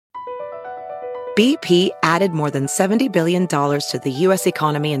BP added more than $70 billion to the U.S.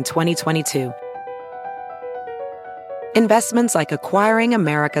 economy in 2022. Investments like acquiring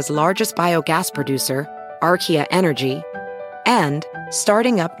America's largest biogas producer, Archaea Energy, and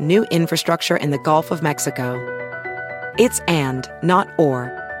starting up new infrastructure in the Gulf of Mexico. It's and, not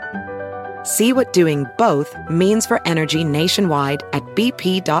or. See what doing both means for energy nationwide at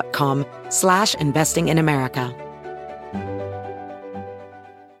bp.com/investing in America.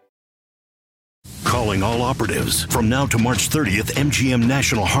 Calling all operatives. From now to March 30th, MGM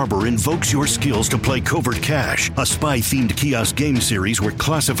National Harbor invokes your skills to play Covert Cash, a spy-themed kiosk game series where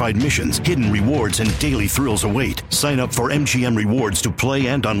classified missions, hidden rewards, and daily thrills await. Sign up for MGM Rewards to play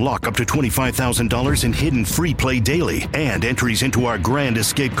and unlock up to $25,000 in hidden free play daily and entries into our Grand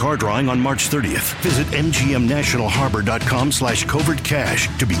Escape car drawing on March 30th. Visit mgmnationalharbor.com/Covert Cash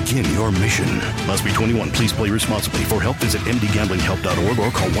to begin your mission. Must be 21. Please play responsibly. For help, visit mdgamblinghelp.org or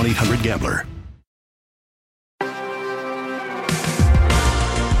call 1-800-GAMBLER.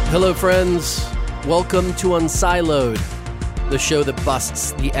 Hello, friends. Welcome to Unsiloed, the show that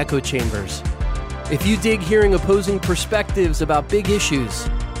busts the echo chambers. If you dig hearing opposing perspectives about big issues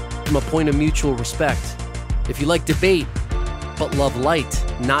from a point of mutual respect, if you like debate but love light,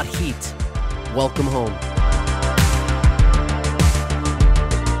 not heat, welcome home.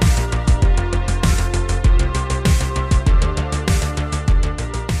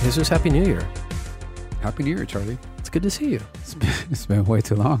 Jesus, Happy New Year. Happy New Year, Charlie. It's good to see you. It's been way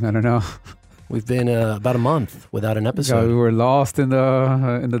too long. I don't know. We've been about a month without an episode. Yeah, we were lost in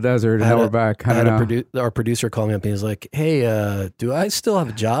the desert, and now we're back. Our producer called me up and he's like, "Hey, do I still have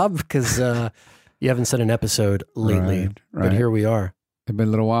a job? Because you haven't sent an episode lately." Right. But here we are. It's been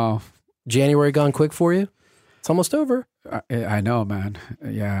a little while. January gone quick for you? It's almost over. I know, man.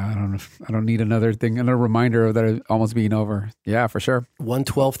 Yeah, I don't need another reminder of that it's almost being over. Yeah, for sure.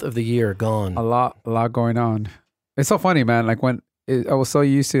 1/12 of the year gone. A lot going on. It's so funny, man. Like I was so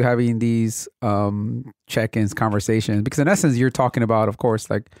used to having these check-ins, conversations, because in essence, you're talking about, of course,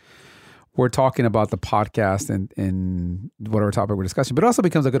 like we're talking about the podcast and whatever topic we're discussing, but it also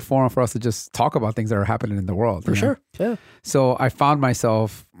becomes a good forum for us to just talk about things that are happening in the world. For sure. Yeah. So I found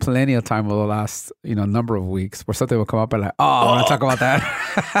myself plenty of time over the last, number of weeks where something will come up and like, I want to talk about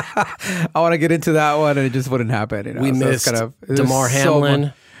that. I want to get into that one, and it just wouldn't happen. We missed DeMar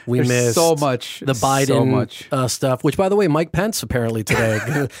Hamlin. We missed so much the Biden stuff, which, by the way, Mike Pence apparently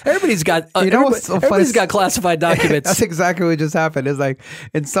today. Everybody's got everybody's got classified documents. That's exactly what just happened. It's like,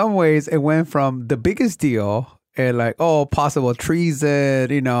 in some ways, it went from the biggest deal and like, possible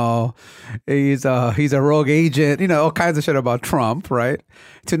treason, he's a rogue agent, all kinds of shit about Trump, right?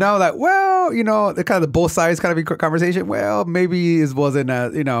 To now, like, the kind of the both sides kind of conversation. Well, maybe it wasn't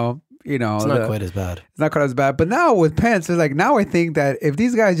as, it's not quite as bad. It's not quite as bad. But now with Pence, it's like, now I think that if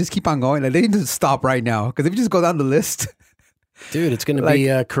these guys just keep on going, like, they need to stop right now. Because if you just go down the list. Dude, it's going to be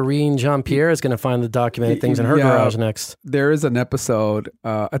Karine Jean-Pierre is going to find the documented things in her garage next. There is an episode,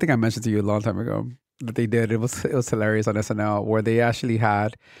 I think I mentioned to you a long time ago, that they did. It was hilarious on SNL, where they actually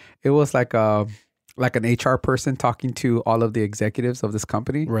had, it was like an HR person talking to all of the executives of this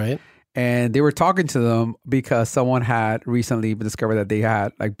company. Right. And they were talking to them because someone had recently discovered that they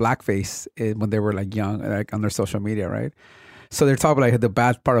had like blackface when they were like young, like on their social media, right? So they're talking like the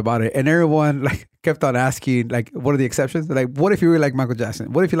bad part about it, and everyone like kept on asking like, what are the exceptions? Like, what if you were like Michael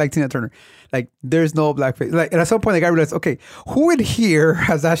Jackson? What if you like Tina Turner? Like, there's no blackface. Like, and at some point, the guy realized, okay, who in here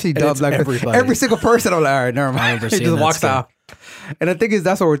has actually done blackface? Everybody. Every single person. I'm like, all right, never mind. He just walks out. And the thing is,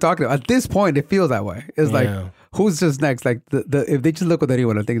 that's what we're talking about. At this point, it feels that way. It's like, who's just next? Like, if they just look with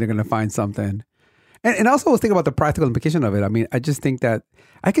anyone, I think they're going to find something. And also, I was thinking about the practical implication of it. I mean, I just think that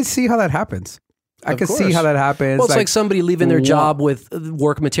I can see how that happens. I can see how that happens. Well, it's like somebody leaving their job with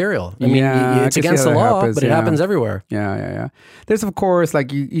work material. I mean, it's against the law, but it happens everywhere. Yeah. There's, of course,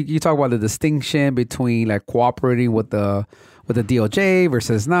 like you talk about the distinction between like cooperating with the DOJ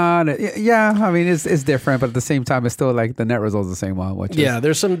versus not. Yeah, I mean, it's different, but at the same time, it's still like the net result is the same one. Which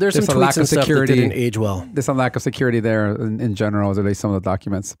there's some tweets and stuff that didn't age well. There's some lack of security there in general, as at least some of the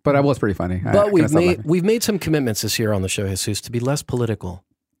documents. But it was pretty funny. But we've made some commitments this year on the show, Jesus, to be less political.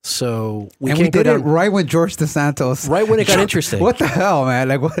 So we did it right when George DeSantos, right when it got interesting. What the hell, man?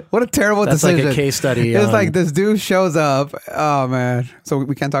 Like what a terrible decision. That's like a case study. It's like this dude shows up. Oh man, so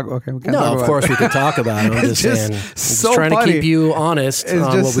we can't talk. Okay, we can't. No, of course we could talk about it. I'm just saying. So trying funny. to keep you honest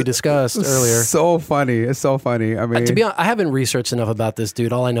on what we discussed earlier. So funny. It's so funny. I mean, to be honest, I haven't researched enough about this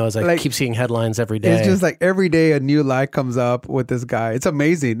dude. All I know is I keep seeing headlines every day. It's just like every day a new lie comes up with this guy. It's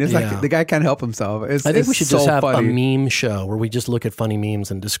amazing. It's like the guy can't help himself. I think we should just have a meme show where we just look at funny memes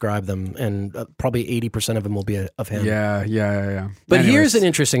and describe them, and probably 80% of them will be of him. Yeah. But Anyways. here's an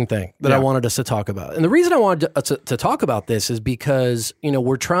interesting thing that I wanted us to talk about. And the reason I wanted to talk about this is because,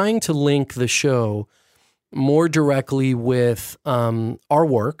 we're trying to link the show more directly with our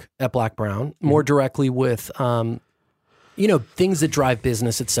work at Black Brown, more directly with, things that drive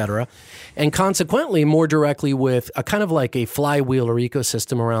business, et cetera, and consequently more directly with a kind of like a flywheel or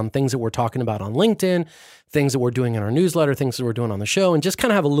ecosystem around things that we're talking about on LinkedIn, things that we're doing in our newsletter, things that we're doing on the show, and just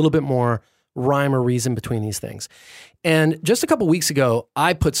kind of have a little bit more rhyme or reason between these things. And just a couple weeks ago,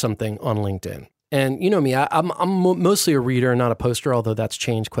 I put something on LinkedIn. And you know me, I'm mostly a reader, not a poster, although that's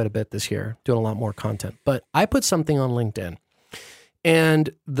changed quite a bit this year, doing a lot more content. But I put something on LinkedIn. And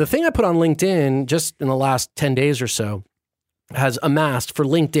the thing I put on LinkedIn just in the last 10 days or so has amassed for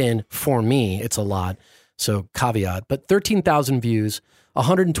LinkedIn, for me, it's a lot, so caveat, but 13,000 views,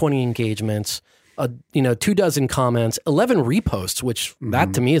 120 engagements, 24 comments, 11 reposts, which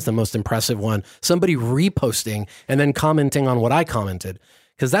that to me is the most impressive one. Somebody reposting and then commenting on what I commented,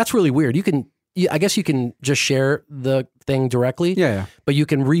 because that's really weird. I guess you can just share the thing directly, but you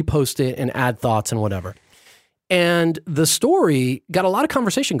can repost it and add thoughts and whatever. And the story got a lot of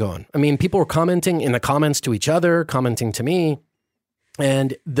conversation going. I mean, people were commenting in the comments to each other, commenting to me.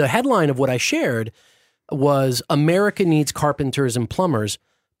 And the headline of what I shared was America needs carpenters and plumbers,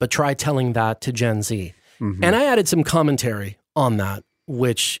 but try telling that to Gen Z. And I added some commentary on that,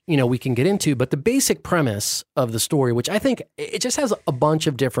 which, we can get into. But the basic premise of the story, which I think it just has a bunch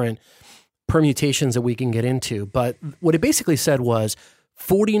of different permutations that we can get into. But what it basically said was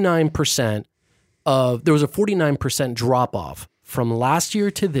 49% there was a 49% drop off from last year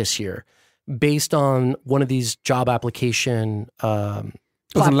to this year based on one of these job application platforms.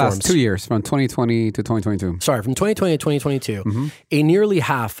 It was in the last 2 years, from 2020 to 2022. Sorry, from 2020 to 2022, a nearly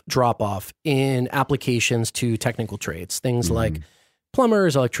half drop off in applications to technical trades, things like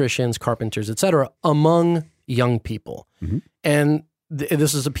plumbers, electricians, carpenters, et cetera, among young people. And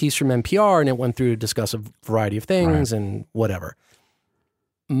this is a piece from NPR, and it went through to discuss a variety of things and whatever.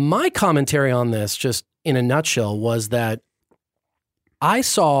 My commentary on this, just in a nutshell, was that I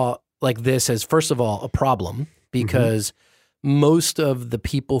saw like this as, first of all, a problem because most of the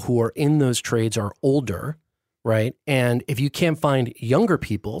people who are in those trades are older, right? And if you can't find younger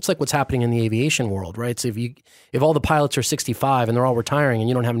people, it's like what's happening in the aviation world, right? So if all the pilots are 65 and they're all retiring and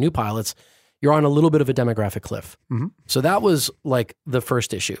you don't have new pilots, you're on a little bit of a demographic cliff. So that was like the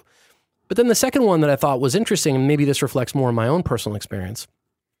first issue. But then the second one that I thought was interesting, and maybe this reflects more on my own personal experience,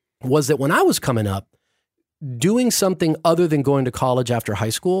 was that when I was coming up, doing something other than going to college after high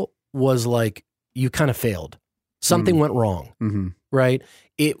school was like, you kind of failed. Something went wrong, right?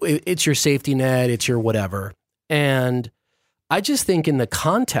 It's your safety net, it's your whatever. And I just think in the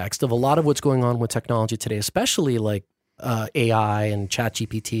context of a lot of what's going on with technology today, especially like AI and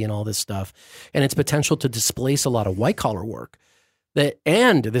ChatGPT and all this stuff, and its potential to displace a lot of white collar work,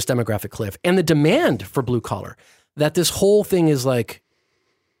 and this demographic cliff, and the demand for blue collar, that this whole thing is like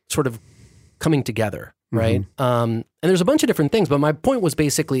sort of coming together, right? And there's a bunch of different things, but my point was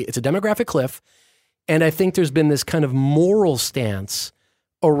basically it's a demographic cliff, and I think there's been this kind of moral stance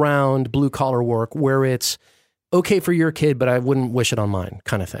around blue collar work where it's okay for your kid, but I wouldn't wish it on mine,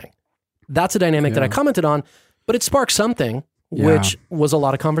 kind of thing. That's a dynamic that I commented on. But it sparked something, which was a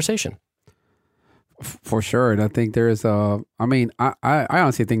lot of conversation. For sure. And I think there's I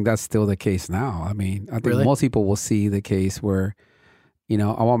honestly think that's still the case now. I mean, I think most people will see the case where,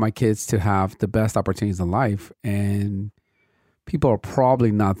 I want my kids to have the best opportunities in life. And people are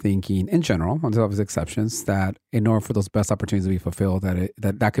probably not thinking, in general, there's always exceptions, that in order for those best opportunities to be fulfilled,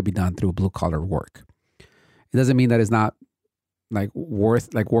 that could be done through blue collar work. It doesn't mean that it's not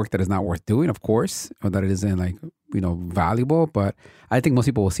work that is not worth doing, of course, or that it isn't valuable. But I think most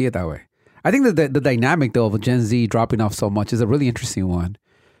people will see it that way. I think that the dynamic though of Gen Z dropping off so much is a really interesting one,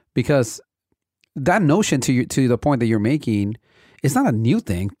 because that notion to the point that you're making is not a new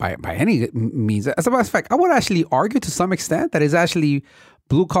thing by any means. As a matter of fact, I would actually argue to some extent that it's actually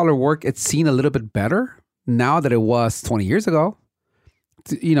blue collar work. It's seen a little bit better now than it was 20 years ago.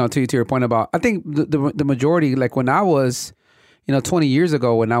 To your point about, I think the majority, like when I was 20 years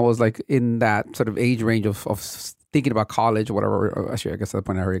ago, when I was like in that sort of age range of thinking about college or whatever, actually, I guess at the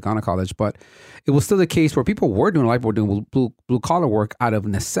point I already gone to college, but it was still the case where people were doing blue collar work out of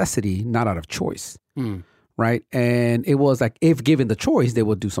necessity, not out of choice. Right. And it was like, if given the choice, they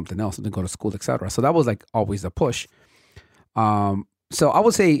would do something else and then go to school, etc. So that was like always a push. So I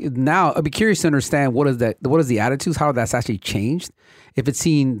would say now I'd be curious to understand what is the attitudes, how that's actually changed, if it's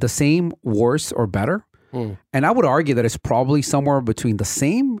seen the same, worse, or better. And I would argue that it's probably somewhere between the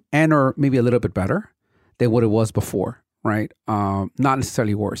same and or maybe a little bit better than what it was before, right? Not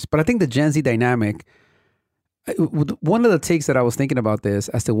necessarily worse. But I think the Gen Z dynamic, one of the takes that I was thinking about this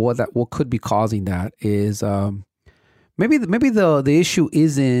as to what could be causing that is maybe the issue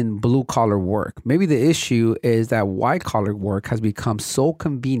isn't blue collar work. Maybe the issue is that white collar work has become so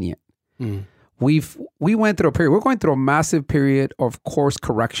convenient. We went through a period. We're going through a massive period of course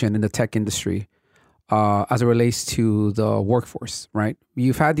correction in the tech industry as it relates to the workforce. Right?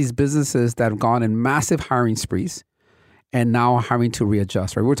 You've had these businesses that have gone in massive hiring sprees, and now having to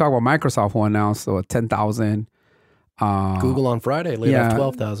readjust. Right? We were talking about Microsoft who announced 10,000. Google on Friday laid off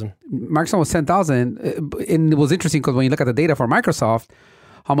 12,000. Microsoft was 10,000. And it was interesting because when you look at the data for Microsoft,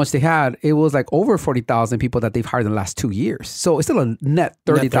 how much they had, it was like over 40,000 people that they've hired in the last 2 years. So it's still a net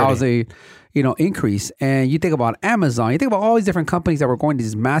 30,000, increase. And you think about Amazon, you think about all these different companies that were going to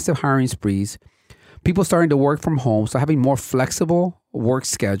these massive hiring sprees, people starting to work from home. So having more flexible work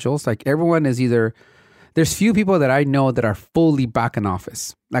schedules, like everyone is there's few people that I know that are fully back in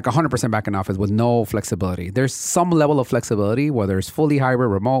office, like 100% back in office with no flexibility. There's some level of flexibility, whether it's fully hybrid,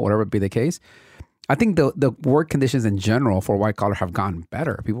 remote, whatever be the case. I think the work conditions in general for white collar have gotten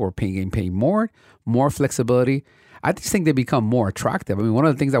better. People were getting paid more flexibility. I just think they become more attractive. I mean, one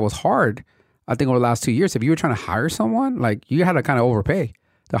of the things that was hard, I think over the last 2 years, if you were trying to hire someone, like you had to kind of overpay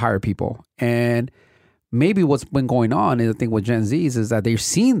to hire people. And maybe what's been going on is I think with Gen Zs is that they've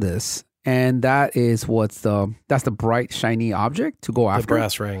seen this. And that is that's the bright, shiny object to go after. The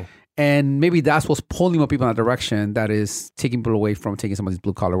brass ring. And maybe that's what's pulling more people in that direction that is taking people away from taking some of these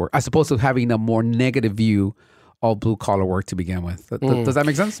blue collar work, as opposed to having a more negative view of blue collar work to begin with. Does that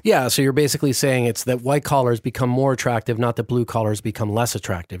make sense? Yeah. So you're basically saying it's that white collars become more attractive, not that blue collars become less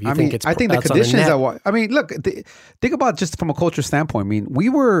attractive. I think the conditions look, think about just from a culture standpoint. I mean, we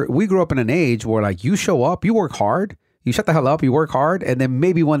grew up in an age where like you show up, you work hard, you shut the hell up, you work hard, and then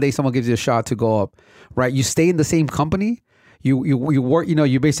maybe one day someone gives you a shot to go up, right? You stay in the same company, you work,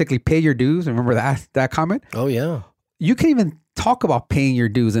 you basically pay your dues. Remember that comment? Oh yeah. You can't even talk about paying your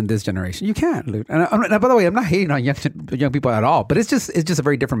dues in this generation. You can't, dude. And by the way, I'm not hating on young people at all, but it's just a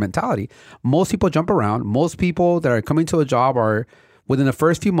very different mentality. Most people jump around. Most people that are coming to a job are within the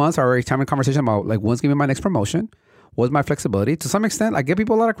first few months are already having a conversation about like when's gonna be my next promotion. What's my flexibility? To some extent, I give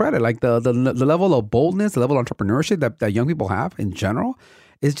people a lot of credit. Like the level of boldness, the level of entrepreneurship that young people have in general,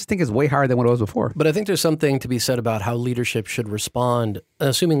 is way higher than what it was before. But I think there's something to be said about how leadership should respond,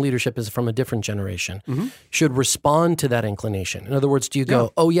 assuming leadership is from a different generation, should respond to that inclination. In other words, do you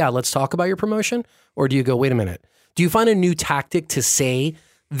go, oh yeah, let's talk about your promotion? Or do you go, wait a minute, do you find a new tactic to say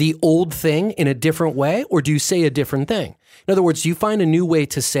the old thing in a different way? Or do you say a different thing? In other words, do you find a new way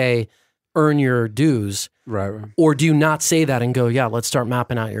to say, earn your dues? Right. Or do you not say that and go, yeah, let's start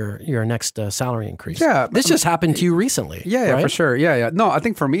mapping out your next salary increase? Yeah. This just happened to you recently. Yeah, right? For sure. Yeah. No, I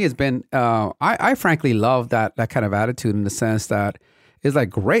think for me it's been, I frankly love that kind of attitude in the sense that it's like,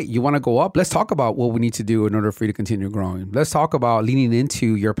 great, you want to go up? Let's talk about what we need to do in order for you to continue growing. Let's talk about leaning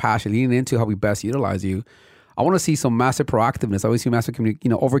into your passion, leaning into how we best utilize you. I want to see some massive proactiveness. I always see massive,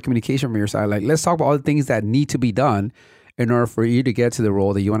 over communication from your side. Like, let's talk about all the things that need to be done in order for you to get to the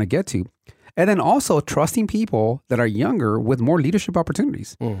role that you want to get to. And then also trusting people that are younger with more leadership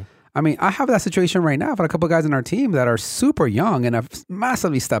opportunities. I mean, I have that situation right now. I've got a couple of guys in our team that are super young and have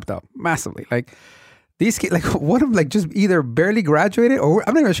massively stepped up, massively. Like these kids, like one of them, like just either barely graduated or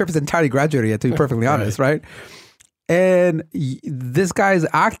I'm not even sure if it's entirely graduated yet, to be perfectly honest, right? And this guy's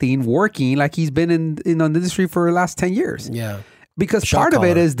acting, working like he's been in the industry for the last 10 years. Yeah. Because part of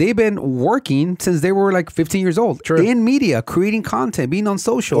it is they've been working since they were like 15 years old. True. In media, creating content, being on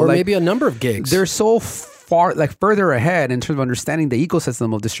social. Or maybe a number of gigs. They're so far, like further ahead in terms of understanding the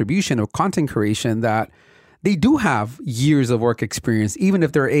ecosystem of distribution or content creation that they do have years of work experience, even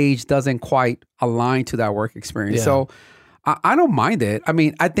if their age doesn't quite align to that work experience. Yeah. So I don't mind it. I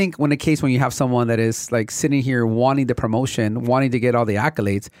mean, I think when you have someone that is like sitting here wanting the promotion, wanting to get all the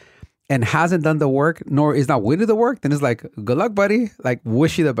accolades, and hasn't done the work, nor is not willing to do the work, then it's like, good luck, buddy. Like,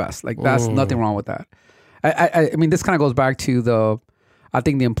 wish you the best. Like, that's nothing wrong with that. I mean, this kind of goes back to I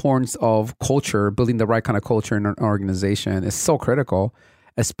think the importance of culture, building the right kind of culture in an organization is so critical,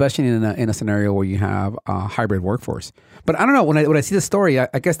 especially in a scenario where you have a hybrid workforce. But I don't know, when I see the story, I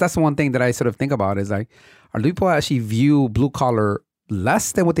guess that's the one thing that I sort of think about is like, are people actually view blue collar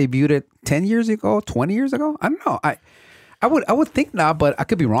less than what they viewed it 10 years ago, 20 years ago? I don't know. I would think not, but I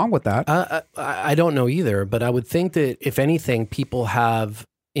could be wrong with that. I don't know either, but I would think that if anything, people have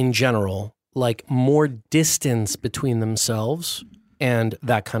in general like more distance between themselves and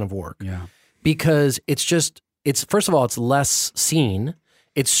that kind of work. Yeah. Because it's first of all, it's less seen.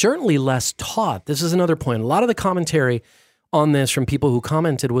 It's certainly less taught. This is another point. A lot of the commentary on this from people who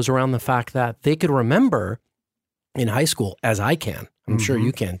commented was around the fact that they could remember in high school, as I can, I'm sure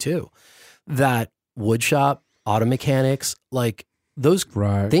you can too, that wood shop, auto mechanics, like those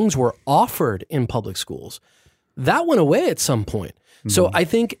things were offered in public schools. That went away at some point. So I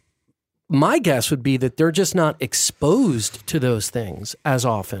think my guess would be that they're just not exposed to those things as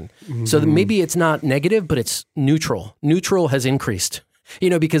often. So that maybe it's not negative, but it's neutral. Neutral has increased,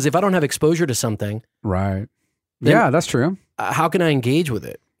 because if I don't have exposure to something. Right. Yeah, that's true. How can I engage with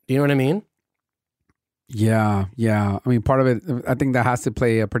it? Do you know what I mean? Yeah. I mean, part of it, I think that has to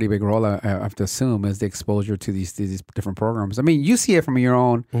play a pretty big role, I have to assume, is the exposure to these different programs. I mean, you see it from your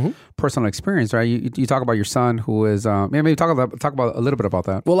own personal experience, right? You talk about your son who is, maybe talk about a little bit about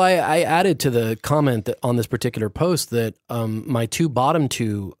that. Well, I added to the comment on this particular post that my bottom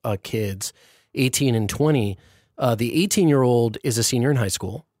two kids, 18 and 20, the 18-year-old is a senior in high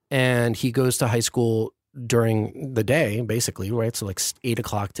school, and he goes to high school during the day, basically, right? So like 8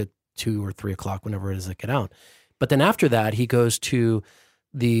 o'clock to 2 or 3 o'clock, whenever it is they get out. But then after that, he goes to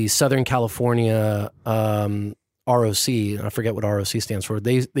the Southern California ROC. I forget what ROC stands for.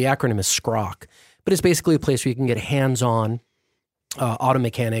 The acronym is SCROC. But it's basically a place where you can get hands-on auto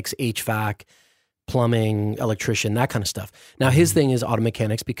mechanics, HVAC, plumbing, electrician, that kind of stuff. Now, his thing is auto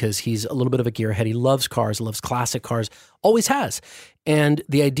mechanics because he's a little bit of a gearhead. He loves cars, loves classic cars, always has. And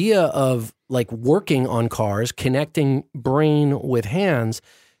the idea of like working on cars, connecting brain with hands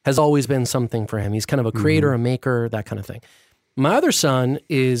has always been something for him. He's kind of a creator, a maker, that kind of thing. My other son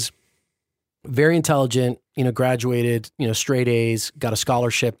is very intelligent, graduated, straight A's, got a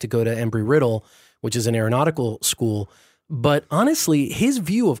scholarship to go to Embry-Riddle, which is an aeronautical school. But honestly, his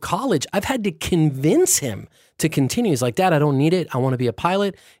view of college, I've had to convince him to continue. He's like, Dad, I don't need it. I want to be a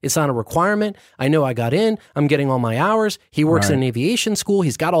pilot. It's not a requirement. I know I got in. I'm getting all my hours. He works in an aviation school.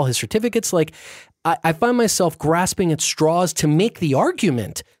 He's got all his certificates. Like, I find myself grasping at straws to make the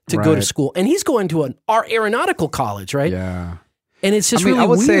argument to go to school. And he's going to our aeronautical college, right? Yeah. And it's just really I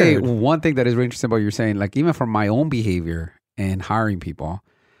would weird. say one thing that is really interesting about what you're saying, like even from my own behavior in hiring people,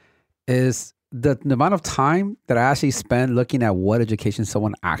 is the amount of time that I actually spend looking at what education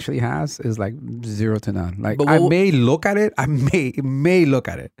someone actually has is like 0 to none. Like I may look at it, may look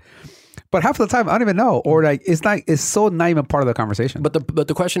at it, but half of the time I don't even know, or like it's so not even part of the conversation. But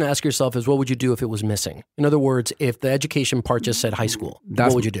the question to ask yourself is, what would you do if it was missing? In other words, if the education part just said high school,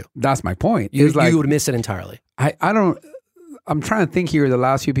 what would you do? That's my point. You would miss it entirely. I'm trying to think here, the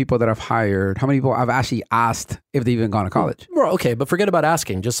last few people that I've hired, how many people I've actually asked if they've even gone to college. Well, okay, but forget about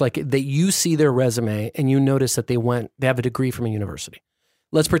asking. Just like that you see their resume and you notice that they have a degree from a university.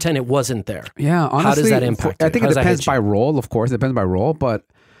 Let's pretend it wasn't there. Yeah, honestly. How does that impact you? I think it depends by role, of course. It depends by role, but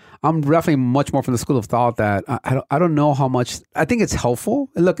I'm definitely much more from the school of thought that I don't know how much. I think it's helpful.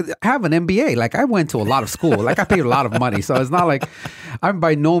 Look, I have an MBA. Like I went to a lot of school. Like I paid a lot of money. So it's not like I'm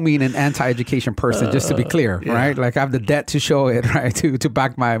by no means an anti-education person, just to be clear, right? Like I have the debt to show it, right? To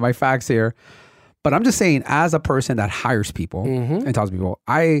back my facts here. But I'm just saying, as a person that hires people and talks to people,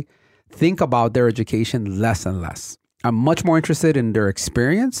 I think about their education less and less. I'm much more interested in their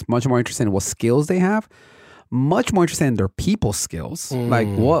experience, much more interested in what skills they have, much more interested in their people skills. Like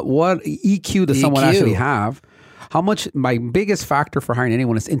what EQ does someone actually have? How much, my biggest factor for hiring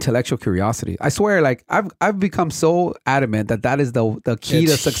anyone is intellectual curiosity. I swear, like I've become so adamant that is the key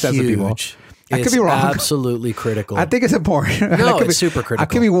to success of people. I could be wrong. Absolutely critical. I think it's important. No, it's super critical. I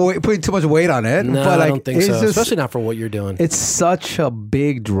could be putting too much weight on it. No, but like, I don't think so. Especially not for what you're doing. It's such a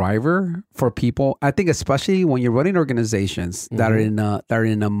big driver for people. I think especially when you're running organizations that are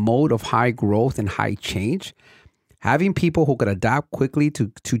in a mode of high growth and high change, having people who could adapt quickly to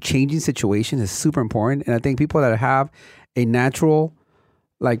changing situations is super important. And I think people that have a natural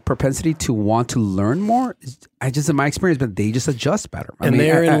like propensity to want to learn more, in my experience, but they just adjust better. And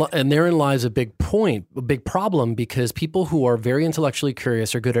therein lies a big point, a big problem, because people who are very intellectually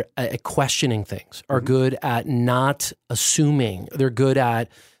curious are good at questioning things, are good at not assuming. They're good at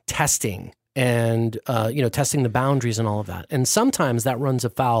testing and testing the boundaries and all of that. And sometimes that runs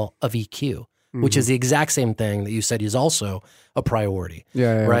afoul of EQ, which is the exact same thing that you said is also a priority.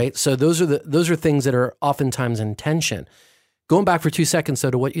 Yeah. Right. So those are things that are oftentimes in tension. Going back for 2 seconds,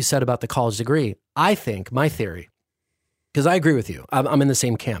 though, to what you said about the college degree, I think my theory, because I agree with you, I'm in the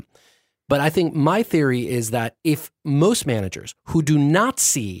same camp, but I think my theory is that if most managers who do not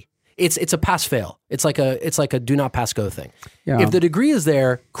see, it's a pass fail, it's like a do not pass go thing. Yeah. If the degree is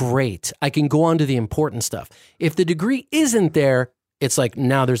there, great, I can go on to the important stuff. If the degree isn't there, it's like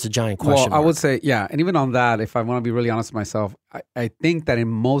now there's a giant question mark. I would say, yeah, and even on that, if I want to be really honest with myself, I think that in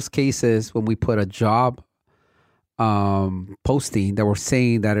most cases when we put a job posting that we're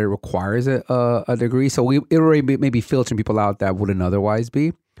saying that it requires a degree. So it already maybe filtering people out that wouldn't otherwise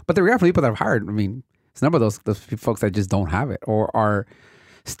be. But the reality, people that I've hired, I mean, There's a number of those folks that just don't have it or are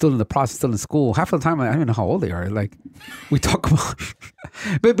still in the process, still in school. Half of the time, I don't even know how old they are. Like, we talk about,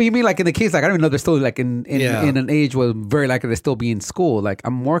 but you mean like in the case, like I don't even know they're still like in an age where very likely to still be in school. Like,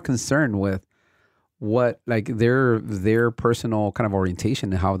 I'm more concerned with what like their personal kind of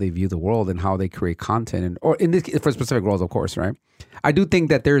orientation and how they view the world and how they create content, and or in this for specific roles, of course, right? I do think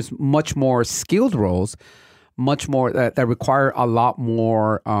that there's much more skilled roles, much more that require a lot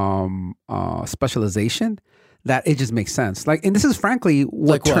more specialization. That it just makes sense. Like, and this is frankly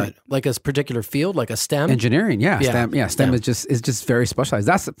what like a particular field, like a STEM engineering. STEM is just very specialized.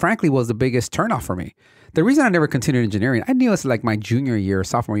 That's frankly was the biggest turnoff for me. The reason I never continued engineering, I knew it's like my junior year,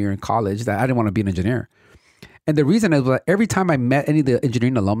 sophomore year in college that I didn't want to be an engineer. And the reason is that every time I met any of the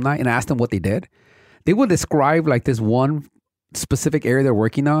engineering alumni and I asked them what they did, they would describe like this one specific area they're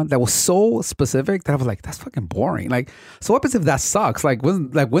working on that was so specific that I was like, that's fucking boring. Like, so what happens if that sucks? Like when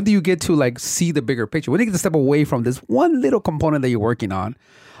do you get to like see the bigger picture? When do you get to step away from this one little component that you're working on,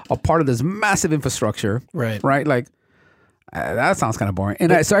 a part of this massive infrastructure? Right. Like, that sounds kind of boring.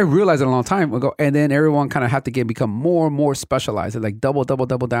 And so I realized it a long time ago. And then everyone kind of had to become more and more specialized, and like double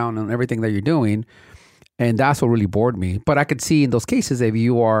down on everything that you're doing. And that's what really bored me. But I could see in those cases, if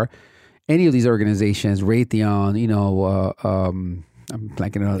you are any of these organizations, Raytheon, I'm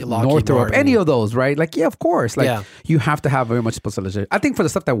like, Northrop, Martin. Any of those, right? Like, yeah, of course. Like, you have to have very much specialization. I think for the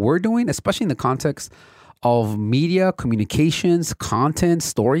stuff that we're doing, especially in the context of media, communications, content,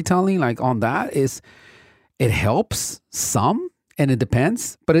 storytelling, like on that it helps some, and it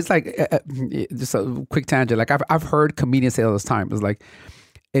depends. But it's like, just a quick tangent. Like I've heard comedians say all this time. It's like,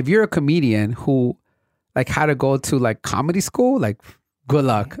 if you're a comedian who like had to go to like comedy school, like, good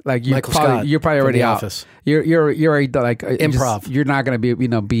luck. Like you're probably already out. Office. You're already like improv. You're not going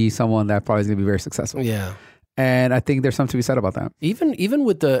to be someone that probably is going to be very successful. Yeah. And I think there's something to be said about that. Even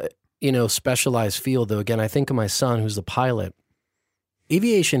with the specialized field, though. Again, I think of my son who's the pilot.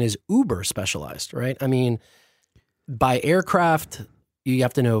 Aviation is uber specialized, right? I mean, by aircraft, you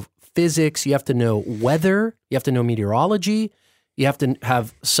have to know physics, you have to know weather, you have to know meteorology, you have to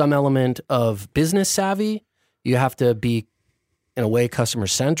have some element of business savvy, you have to be in a way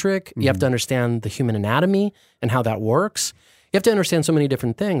customer-centric. You have to understand the human anatomy and how that works. You have to understand so many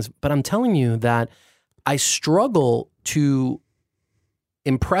different things. But I'm telling you that I struggle to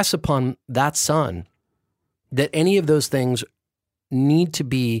impress upon that son that any of those things need to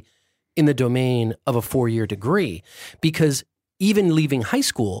be in the domain of a 4-year degree. Because even leaving high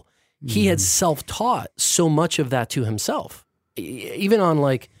school, he had self-taught so much of that to himself. Even on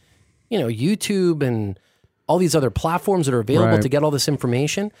like, YouTube and all these other platforms that are available to get all this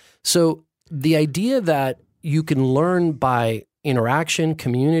information. So the idea that you can learn by interaction,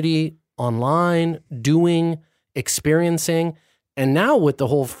 community, online, doing, experiencing, and now with the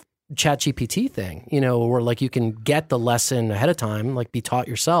whole ChatGPT thing, where like you can get the lesson ahead of time, like be taught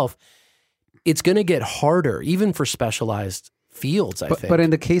yourself, it's going to get harder, even for specialized fields, I think. But in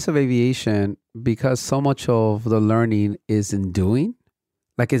the case of aviation, because so much of the learning is in doing,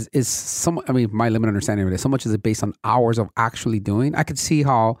 like my limited understanding of it, so much is it based on hours of actually doing. I could see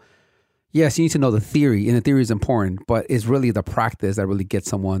how, yes, you need to know the theory, and the theory is important, but it's really the practice that really gets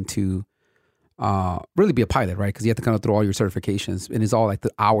someone to really be a pilot, right? Because you have to kind of through all your certifications, and it's all like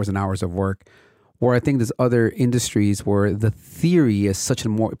the hours and hours of work. Where I think there's other industries where the theory is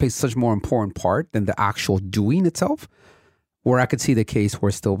plays such a more important part than the actual doing itself. Where I could see the case where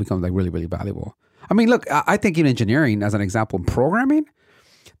it still becomes like really, really valuable. I mean, look, I think in engineering, as an example, in programming,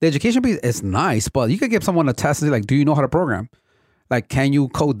 the education piece is nice, but you could give someone a test and say, like, do you know how to program? Like, can you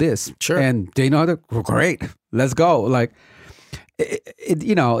code this? Sure. And they know how to, great, let's go. Like,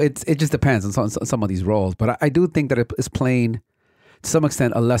 it just depends on some of these roles. But I do think that it's playing, to some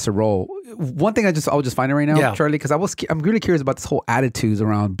extent, a lesser role. One thing I was just finding right now, Charlie, because I'm really curious about this whole attitudes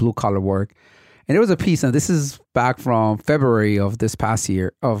around blue collar work. And there was a piece, and this is back from February of this past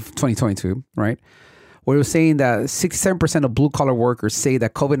year of 2022, right? Where it was saying that 67% of blue collar workers say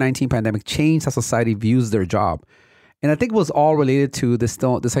that COVID-19 pandemic changed how society views their job. And I think it was all related to this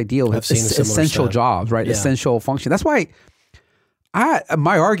idea of essential jobs, right? Yeah. Essential function. That's why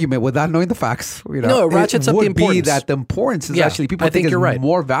my argument, without knowing the facts, it ratchets up the importance. Would be that the importance is actually people think it's right.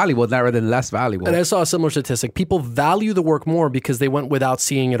 More valuable rather than less valuable. And I saw a similar statistic. People value the work more because they went without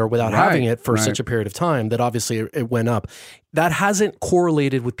seeing it or without having it for such a period of time that obviously it went up. That hasn't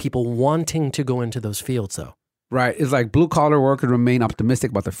correlated with people wanting to go into those fields, though. Right. It's like blue collar workers remain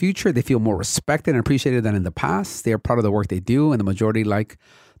optimistic about the future. They feel more respected and appreciated than in the past. They are proud of the work they do, and the majority like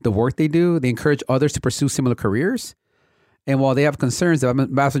the work they do. They encourage others to pursue similar careers. And while they have concerns, the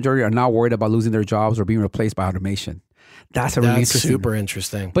vast majority are not worried about losing their jobs or being replaced by automation. That's really interesting. Super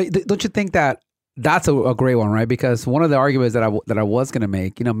interesting. But don't you think that that's a great one, right? Because one of the arguments that I was going to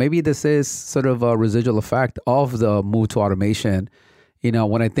make, maybe this is sort of a residual effect of the move to automation.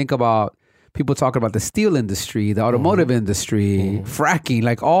 When I think about people talking about the steel industry, the automotive industry, fracking,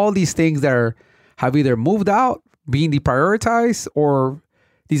 like all these things that have either moved out, being deprioritized, or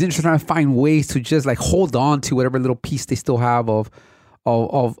these industries trying to find ways to just like hold on to whatever little piece they still have of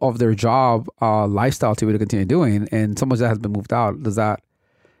their job lifestyle to be able to continue doing. And so much that has been moved out.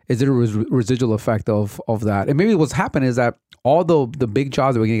 Is there a residual effect of that? And maybe what's happened is that all the big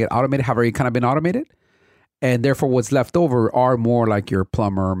jobs that we're going to get automated have already kind of been automated. And therefore, what's left over are more like your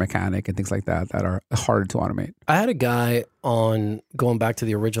plumber, mechanic, and things like that are harder to automate. I had a guy going back to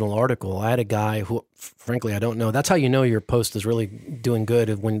the original article, I had a guy who, frankly, I don't know. That's how you know your post is really doing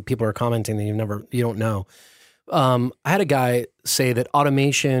good, when people are commenting that you don't know. I had a guy say that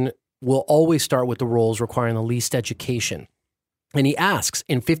automation will always start with the roles requiring the least education. And he asks,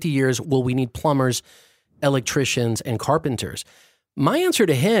 in 50 years, will we need plumbers, electricians, and carpenters? My answer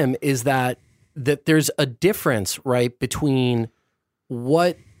to him is that there's a difference, right, between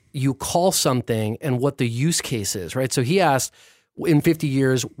what you call something and what the use case is, right? So he asked, in 50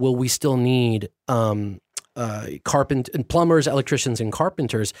 years, will we still need plumbers, electricians, and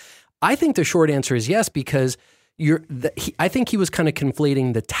carpenters? I think the short answer is yes, because I think he was kind of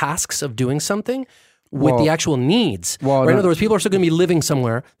conflating the tasks of doing something with the actual needs. Right? In other words, people are still going to be living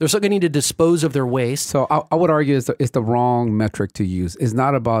somewhere. They're still going to need to dispose of their waste. So I would argue it's the wrong metric to use. It's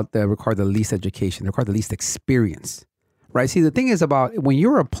not about require the least education. They require the least experience. Right? See, the thing is about when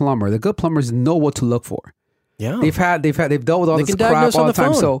you're a plumber, the good plumbers know what to look for. Yeah. They've dealt with all this crap all the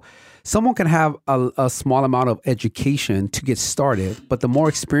time. So someone can have a small amount of education to get started, but the more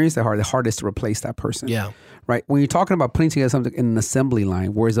experience they are, the harder it is to replace that person. Yeah. Right? When you're talking about putting together something in an assembly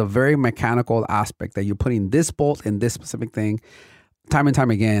line, where it's a very mechanical aspect that you're putting this bolt in this specific thing, time and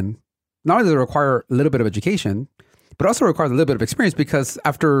time again, not only does it require a little bit of education, but also requires a little bit of experience, because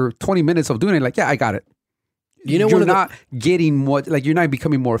after 20 minutes of doing it, like, yeah, I got it. You're not getting more, like, you're not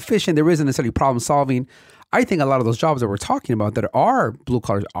becoming more efficient. There isn't necessarily problem solving. I think a lot of those jobs that we're talking about that are blue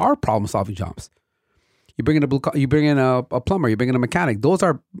collars are problem solving jobs. You bring in a plumber, you bring in a mechanic. Those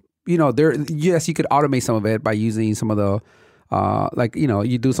are, yes, you could automate some of it by using some of the,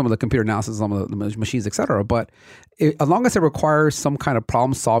 you do some of the computer analysis, some of the machines, et cetera. But as long as it requires some kind of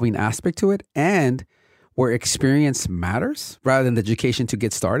problem solving aspect to it, and where experience matters rather than the education to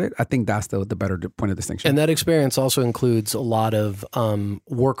get started, I think that's the better point of distinction. And that experience also includes a lot of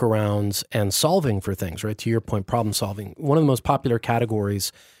workarounds and solving for things, right? To your point, problem solving. One of the most popular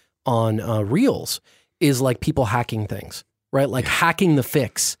categories on Reels is like people hacking things, right? Like hacking the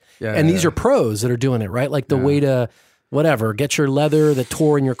fix. Yeah, and these are pros that are doing it, right? Like the way to, whatever, get your leather that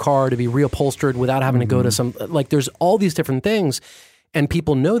tore in your car to be reupholstered without having to go to some, like there's all these different things. And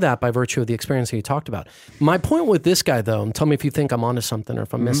people know that by virtue of the experience that you talked about. My point with this guy, though, and tell me if you think I'm onto something or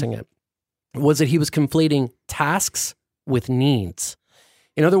if I'm missing it, was that he was conflating tasks with needs.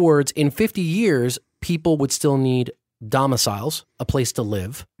 In other words, in 50 years, people would still need domiciles, a place to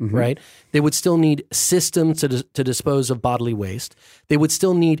live, right? They would still need systems to dispose of bodily waste. They would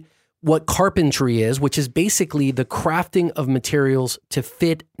still need what carpentry is, which is basically the crafting of materials to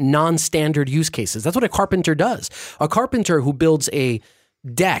fit non-standard use cases. That's what a carpenter does. A carpenter who builds a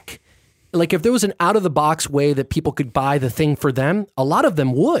deck, like if there was an out-of-the-box way that people could buy the thing for them, a lot of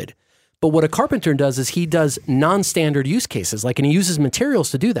them would. But what a carpenter does is he does non-standard use cases, and he uses materials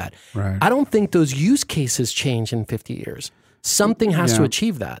to do that. Right. I don't think those use cases change in 50 years. Something has to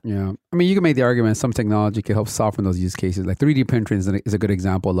achieve that. Yeah. I mean, you can make the argument some technology can help solve for those use cases. Like 3D printing is a good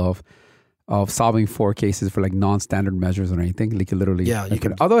example of solving for cases for like non-standard measures or anything. Like literally. Yeah. You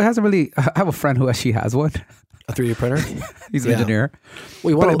can. Although it hasn't really, I have a friend who actually has one. A 3D printer? He's an engineer.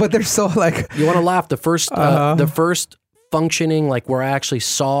 But they're so like. You want to laugh. The first functioning, like where I actually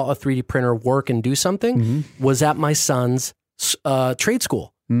saw a 3D printer work and do something was at my son's trade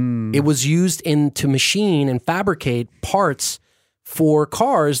school. It was used to machine and fabricate parts for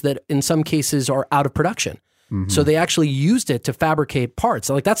cars that in some cases are out of production. So they actually used it to fabricate parts.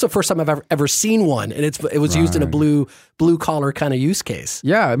 Like that's the first time I've ever seen one, and it was used in a blue collar kind of use case.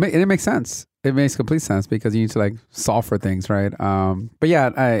 Yeah, it makes sense. It makes complete sense because you need to like solve for things, right? But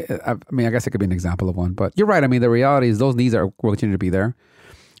yeah, I mean, I guess it could be an example of one. But you're right. I mean, the reality is those needs will continue to be there.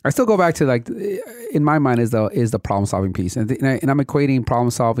 I still go back to like, in my mind, is the problem solving piece, and I'm equating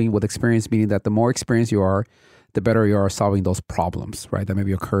problem solving with experience, meaning that the more experienced you are, the better you are solving those problems, right? That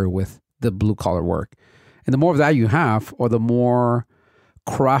maybe occur with the blue collar work, and the more of that you have, or the more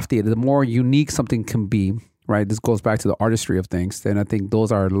crafty, the more unique something can be, right? This goes back to the artistry of things. Then I think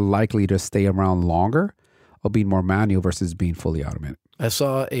those are likely to stay around longer, or being more manual versus being fully automated. I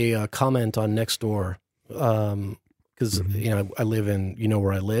saw a comment on Nextdoor because I live in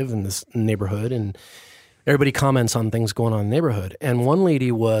where I live in this neighborhood, and everybody comments on things going on in the neighborhood. And one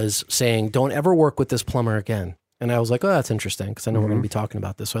lady was saying, "Don't ever work with this plumber again." And I was like, "Oh, that's interesting," because I know we're going to be talking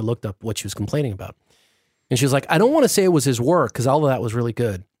about this. So I looked up what she was complaining about, and she was like, "I don't want to say it was his work because all of that was really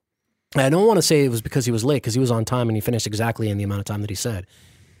good. I don't want to say it was because he was late because he was on time and he finished exactly in the amount of time that he said.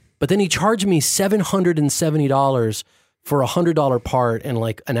 But then he charged me $770 for $100 part and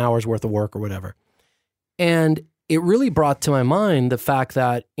like an hour's worth of work or whatever." And it really brought to my mind the fact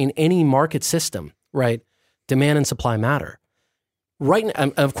that in any market system, right, demand and supply matter. Right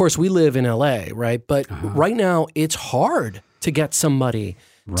now, of course, we live in LA, right? But right now, it's hard to get somebody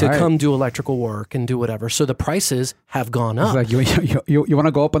to come do electrical work and do whatever. So the prices have gone up. It's like, you want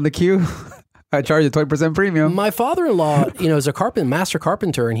to go up on the queue? I charge you 20% premium. My father-in-law, is a master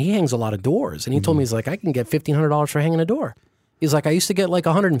carpenter, and he hangs a lot of doors. And he told me, he's like, I can get $1,500 for hanging a door. He's like, I used to get like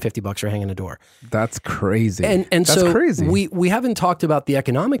 $150 for hanging a door. That's crazy. And that's so crazy. We haven't talked about the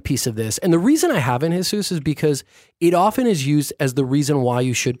economic piece of this. And the reason I haven't, Jesus, is because it often is used as the reason why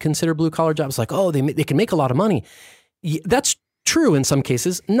you should consider blue-collar jobs. Like, oh, they can make a lot of money. That's true in some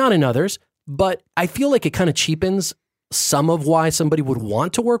cases, not in others. But I feel like it kind of cheapens some of why somebody would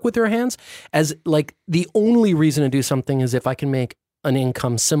want to work with their hands, as like the only reason to do something is if I can make an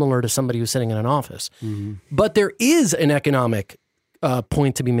income similar to somebody who's sitting in an office. But there is an economic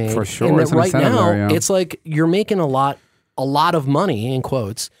point to be made. For sure. In that right now, it's like you're making a lot of money, in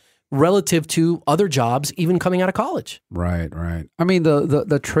quotes, relative to other jobs, even coming out of college. Right. I mean,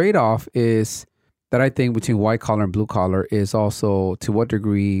 the trade-off is that I think between white collar and blue collar is also to what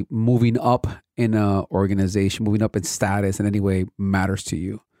degree moving up in an organization, moving up in status in any way matters to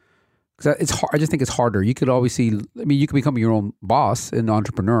you. Because it's hard. I just think it's harder. You could always see, you could become your own boss, an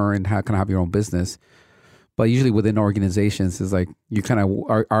entrepreneur, and kind of have your own business. But usually within organizations, it's like you kind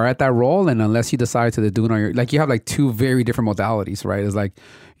of are at that role, and unless you decide to do it on your, like you have like two very different modalities, right? It's like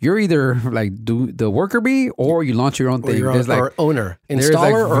you're either like do the worker bee or you launch your own thing. Or owner,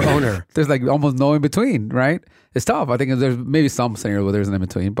 installer or owner. There's like almost no in between, right? It's tough. I think there's maybe some scenario where there's an in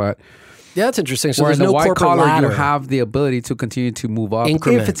between, but yeah, that's interesting. So there's no the white corporate collar, ladder. you have the ability to continue to move up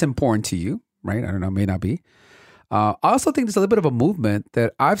Increment. if it's important to you, right? I don't know, may not be. I also think there's a little bit of a movement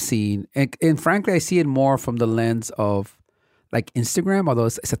that I've seen, and frankly, I see it more from the lens of like Instagram, although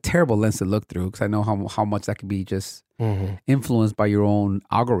it's a terrible lens to look through because I know how much that can be just influenced by your own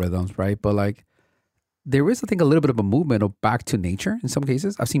algorithms, right? But like there is, I think, a little bit of a movement of back to nature in some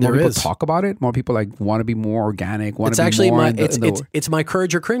cases. I've seen more people talk about it. More people like want to be more organic. It's actually it's my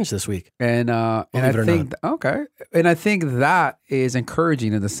courage or cringe this week. And I think and I think that is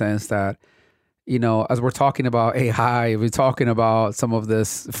encouraging in the sense that, as we're talking about AI, we're talking about some of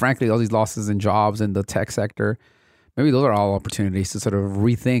this, frankly, all these losses in jobs in the tech sector. Maybe those are all opportunities to sort of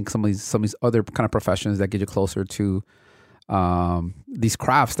rethink some of these other kind of professions that get you closer to these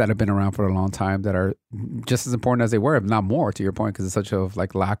crafts that have been around for a long time that are just as important as they were, if not more, to your point, because it's such a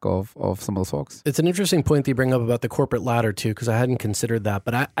like lack of some of those folks. It's an interesting point that you bring up about the corporate ladder too, because I hadn't considered that.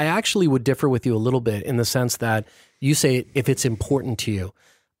 But I actually would differ with you a little bit in the sense that you say if it's important to you.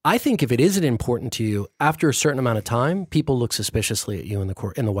 I think if it isn't important to you, after a certain amount of time, people look suspiciously at you in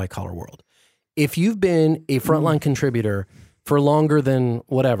the white collar world. If you've been a frontline contributor for longer than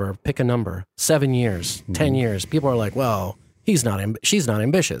whatever, pick a number, 7 years, 10 years, people are like, well, she's not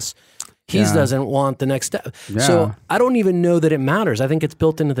ambitious. He doesn't want the next step. Yeah. So I don't even know that it matters. I think it's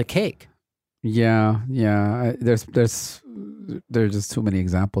built into the cake. Yeah. There's just too many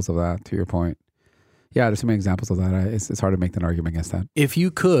examples of that, to your point. Yeah, there's so many examples of that. It's hard to make an argument against that. If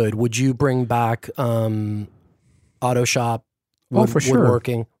you could, would you bring back auto shop, for sure,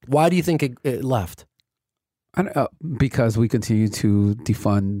 woodworking? Why do you think it left? Because we continue to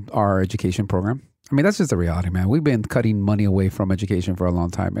defund our education program. I mean, that's just the reality, man. We've been cutting money away from education for a long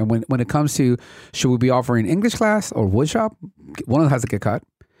time. And when it comes to should we be offering English class or wood shop, one of them has to get cut.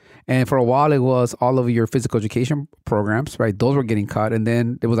 And for a while, it was all of your physical education programs, right? Those were getting cut. And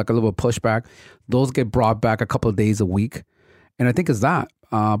then there was like a little pushback. Those get brought back a couple of days a week. And I think it's that.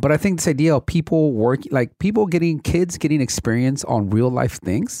 But I think this idea of kids getting experience on real life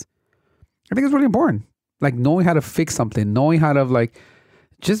things, I think it's really important. Like knowing how to fix something, knowing how to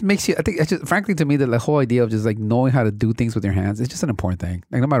just makes you, I think, frankly, to me, the whole idea of just like knowing how to do things with your hands, it's just an important thing.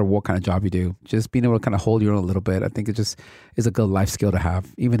 Like no matter what kind of job you do, just being able to kind of hold your own a little bit, I think it just is a good life skill to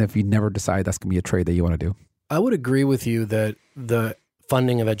have, even if you never decide that's going to be a trade that you want to do. I would agree with you that the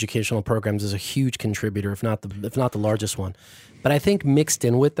funding of educational programs is a huge contributor, if not the largest one. But I think mixed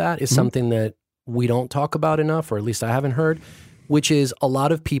in with that is something that we don't talk about enough, or at least I haven't heard, which is a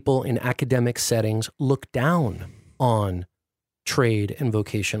lot of people in academic settings look down on trade and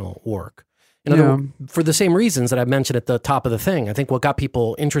vocational work. In other words, for the same reasons that I mentioned at the top of the thing, I think what got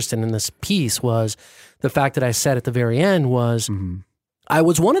people interested in this piece was the fact that I said at the very end was, I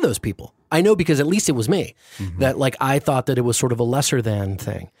was one of those people. I know because at least it was me, that like I thought that it was sort of a lesser than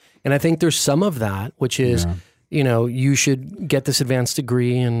thing. And I think there's some of that, which is, you know, you should get this advanced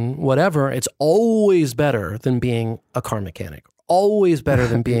degree and whatever. It's always better than being a car mechanic. Always better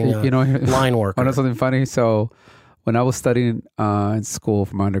than being a line worker. I know something funny. So when I was studying in school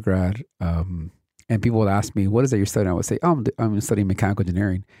for my undergrad, and people would ask me, what is it you're studying? I would say, oh, I'm studying mechanical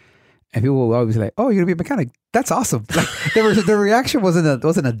engineering. And people would always be like, oh, you're going to be a mechanic? That's awesome. Like, the reaction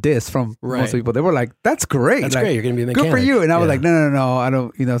wasn't a diss from most people. They were like, that's great. That's like, great. You're going to be a mechanic. Good for you. And I was like, no. I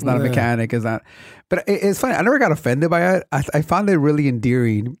don't, it's not a mechanic. It's not. But it's funny. I never got offended by it. I found it really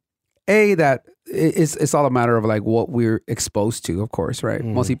endearing. That it's all a matter of like what we're exposed to, of course, right?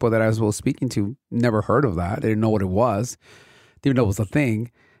 Most people that I was speaking to never heard of that. They didn't know what it was. They didn't know it was a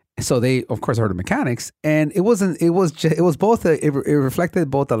thing. So they, of course, heard of mechanics, and it was both it reflected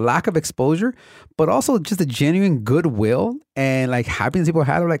both the lack of exposure, but also just a genuine goodwill and like happiness people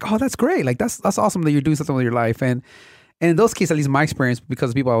had. Like, oh, that's great. Like that's awesome that you're doing something with your life. And in those cases, at least my experience,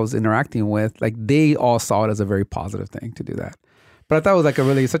 because of people I was interacting with, like they all saw it as a very positive thing to do that. But I thought it was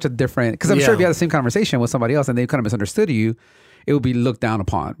like such a different, because I'm sure if you had the same conversation with somebody else and they kind of misunderstood you, it would be looked down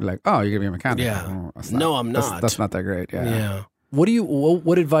upon. Like, oh, you're gonna be a mechanic. Yeah. Oh, no, I'm not. That's not that great. Yeah.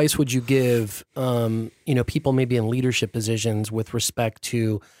 What advice would you give, people maybe in leadership positions with respect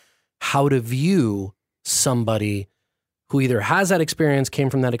to how to view somebody who either has that experience, came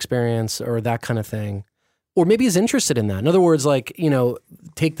from that experience, or that kind of thing, or maybe is interested in that? In other words, like,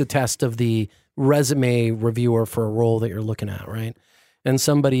 take the test of the resume reviewer for a role that you're looking at, right? And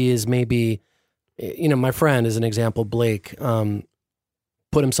somebody is maybe, my friend is an example, Blake,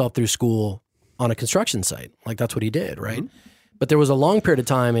 put himself through school on a construction site. Like that's what he did, right? But there was a long period of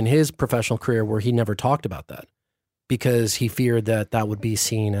time in his professional career where he never talked about that because he feared that would be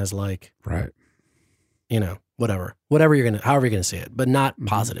seen as like, right, however you're going to see it, but not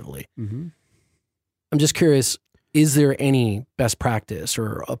positively. I'm just curious, is there any best practice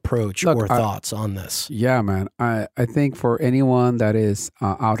or approach or thoughts on this? Yeah, man. I think for anyone that is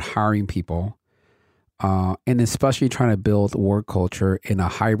out hiring people, and especially trying to build work culture in a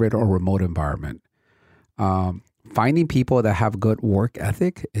hybrid or remote environment, finding people that have good work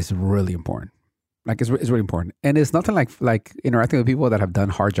ethic is really important. Like it's really important. And it's nothing like interacting with people that have done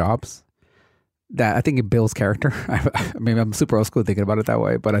hard jobs. That I think it builds character. Maybe I'm super old school thinking about it that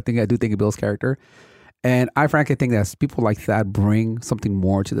way, but I do think it builds character. And I frankly think that people like that bring something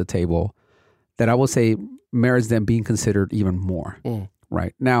more to the table that I would say merits them being considered even more.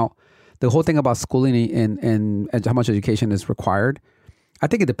 Right now, the whole thing about schooling and how much education is required, I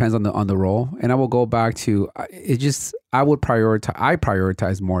think it depends on the role. And I will go back to I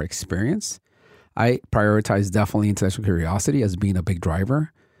prioritize more experience. I prioritize definitely intellectual curiosity as being a big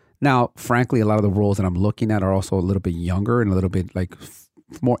driver. Now, frankly, a lot of the roles that I'm looking at are also a little bit younger and a little bit like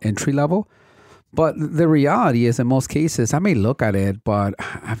more entry level. But the reality is, in most cases, I may look at it, but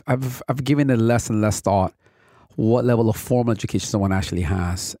I've given it less and less thought what level of formal education someone actually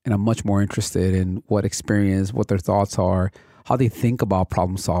has, and I'm much more interested in what experience, what their thoughts are, how they think about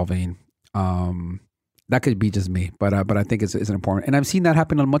problem solving. That could be just me, but I think it's important, and I've seen that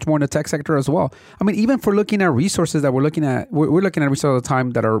happen much more in the tech sector as well. I mean, even for looking at resources that we're looking at resources all the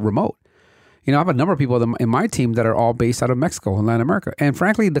time that are remote. I have a number of people in my team that are all based out of Mexico and Latin America. And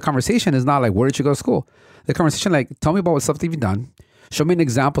frankly, the conversation is not like, where did you go to school? The conversation like, tell me about what stuff that you've done. Show me an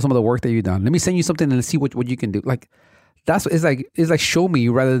example of some of the work that you've done. Let me send you something and see what you can do. Like, it's like show me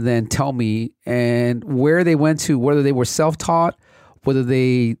rather than tell me. And where they went to, whether they were self-taught, whether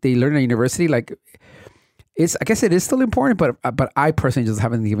they learned at university, like I guess it is still important, but I personally just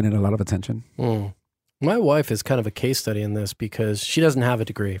haven't given it a lot of attention. My wife is kind of a case study in this because she doesn't have a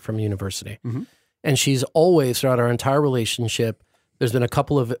degree from university. And she's always, throughout our entire relationship, there's been a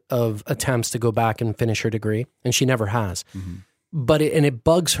couple of attempts to go back and finish her degree, and she never has. But it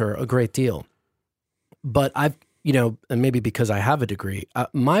bugs her a great deal. But I've, and maybe because I have a degree,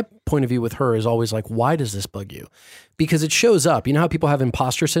 my point of view with her is always like, why does this bug you? Because it shows up. You know how people have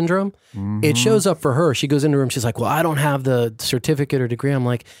imposter syndrome? It shows up for her. She goes into her room, she's like, well, I don't have the certificate or degree. I'm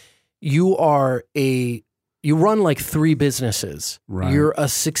like, you run like 3 businesses. Right. You're a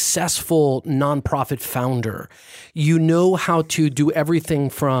successful nonprofit founder. You know how to do everything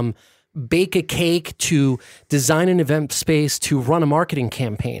from bake a cake to design an event space to run a marketing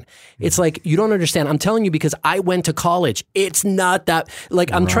campaign. It's like, you don't understand. I'm telling you because I went to college. It's not that,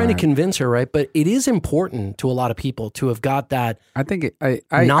 like, I'm trying to convince her, right? But it is important to a lot of people to have got that I think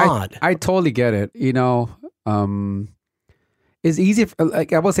nod. I totally get it. It's easy,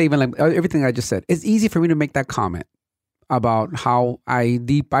 like I will say, even like everything I just said, it's easy for me to make that comment about how I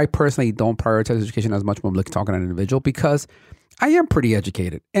personally don't prioritize education as much when I'm talking to an individual, because I am pretty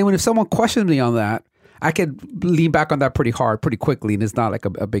educated. And if someone questions me on that, I could lean back on that pretty hard, pretty quickly, and it's not like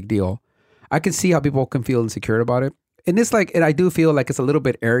a big deal. I can see how people can feel insecure about it. And it's like, and I do feel like it's a little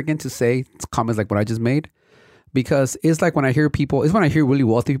bit arrogant to say comments like what I just made, because it's like when I hear really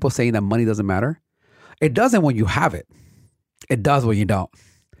wealthy people saying that money doesn't matter. It doesn't when you have it. It does when you don't.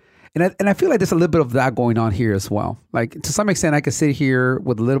 And I feel like there's a little bit of that going on here as well. Like to some extent, I could sit here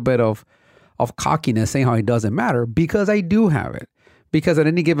with a little bit of cockiness saying how it doesn't matter, because I do have it. Because at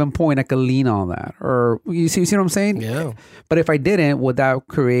any given point, I could lean on that. Or you see what I'm saying? Yeah. But if I didn't, would that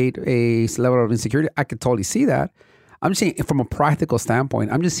create a level of insecurity? I could totally see that. I'm just saying from a practical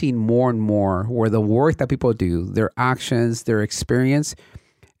standpoint, I'm just seeing more and more where the work that people do, their actions, their experience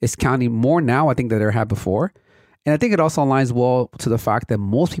is counting more now, I think, than they had before. And I think it also aligns well to the fact that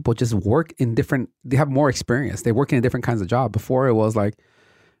most people just work they have more experience. They work in different kinds of jobs. Before it was like,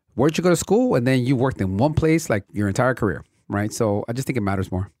 where'd you go to school? And then you worked in one place like your entire career, right? So I just think it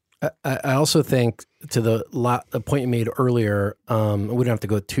matters more. I also think to the point you made earlier, we don't have to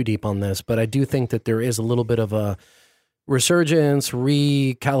go too deep on this, but I do think that there is a little bit of a resurgence,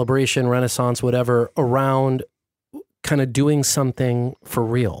 recalibration, renaissance, whatever, around kind of doing something for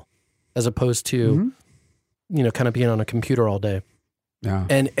real, as opposed to, kind of being on a computer all day. Yeah.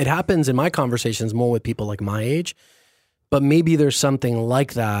 And it happens in my conversations more with people like my age, but maybe there's something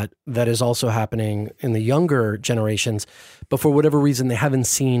like that is also happening in the younger generations, but for whatever reason, they haven't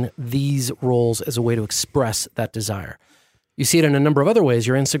seen these roles as a way to express that desire. You see it in a number of other ways.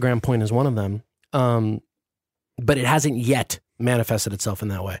 Your Instagram point is one of them. But it hasn't yet manifested itself in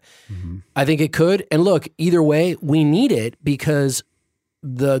that way. Mm-hmm. I think it could. And look, either way, we need it, because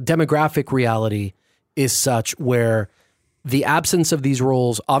the demographic reality is such where the absence of these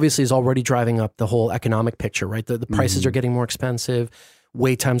roles obviously is already driving up the whole economic picture, right? The prices are getting more expensive,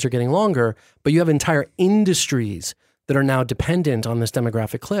 wait times are getting longer, but you have entire industries that are now dependent on this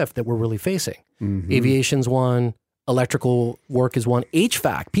demographic cliff that we're really facing. Mm-hmm. Aviation's one, electrical work is one,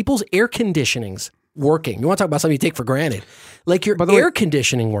 HVAC, people's air conditioning's working. You want to talk about something you take for granted, like your air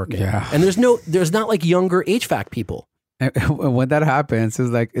conditioning working. Yeah. And there's not like younger HVAC people. And when that happens,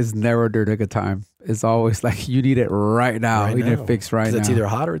 it's never during a good time. It's always like you need it right now. You need it fixed right now. It's either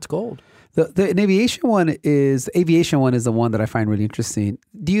hot or it's cold. The aviation one is the one that I find really interesting.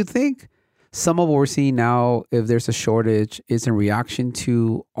 Do you think some of what we're seeing now, if there's a shortage, is in reaction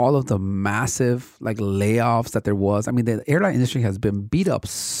to all of the massive like layoffs that there was? I mean, the airline industry has been beat up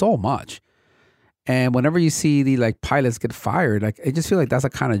so much. And whenever you see the like pilots get fired, like I just feel like that's a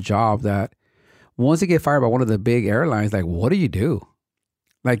kind of job that once you get fired by one of the big airlines, like what do you do?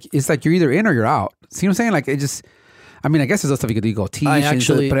 Like it's like you're either in or you're out. See what I'm saying? Like it just, I mean, I guess there's stuff you could go teach,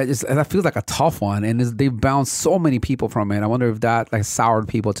 but that feels like a tough one, and they've bounced so many people from it. I wonder if that like soured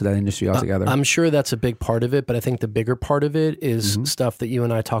people to that industry altogether. I'm sure that's a big part of it, but I think the bigger part of it is stuff that you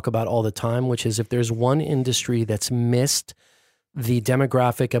and I talk about all the time, which is if there's one industry that's missed the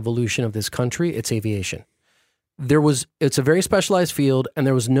demographic evolution of this country, it's aviation. It's a very specialized field, and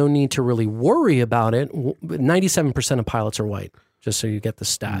there was no need to really worry about it. 97% of pilots are white, just so you get the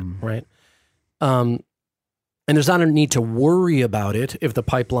stat, right? And there's not a need to worry about it if the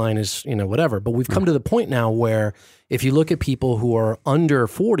pipeline is, whatever. But we've come to the point now where if you look at people who are under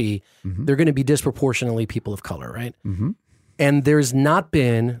 40, they're going to be disproportionately people of color, right? Mm-hmm. And there's not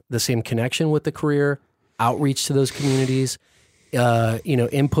been the same connection with the career, outreach to those communities,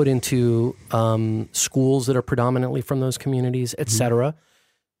 input into schools that are predominantly from those communities, et cetera,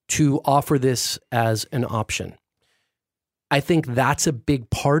 to offer this as an option. I think that's a big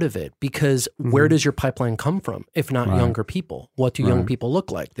part of it, because where does your pipeline come from if not younger people? What do young people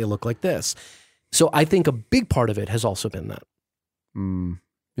look like? They look like this. So I think a big part of it has also been that.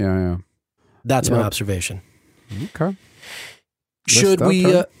 Yeah. That's my observation. Okay. Should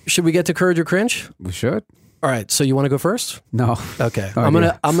we get to courage or cringe? We should. All right, so you want to go first? No. Okay. I'm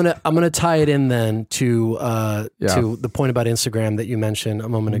gonna tie it in then to the point about Instagram that you mentioned a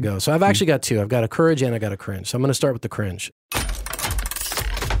moment ago. So I've actually got two. I've got a courage and I got a cringe. So I'm gonna start with the cringe.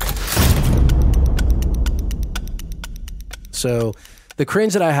 So the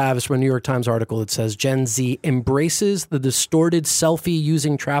cringe that I have is from a New York Times article that says Gen Z embraces the distorted selfie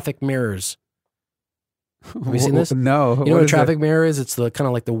using traffic mirrors. Have you seen this? No. You know what a traffic mirror is? It's the kind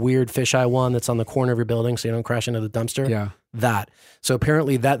of like the weird fisheye one that's on the corner of your building so you don't crash into the dumpster. Yeah. That. So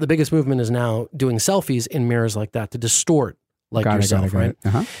apparently the biggest movement is now doing selfies in mirrors like that to distort yourself, right?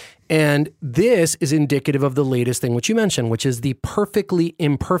 Uh-huh. And this is indicative of the latest thing, which you mentioned, which is the perfectly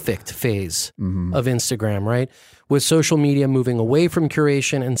imperfect phase of Instagram, right? with social media moving away from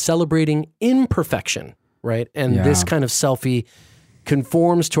curation and celebrating imperfection, right? And this kind of selfie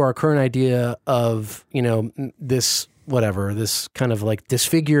conforms to our current idea of, this kind of like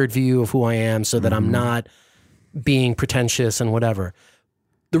disfigured view of who I am so that I'm not being pretentious and whatever.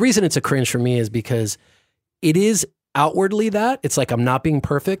 The reason it's a cringe for me is because it is outwardly that. It's like I'm not being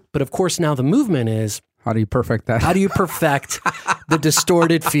perfect, but of course now the movement is, how do you perfect that? How do you perfect the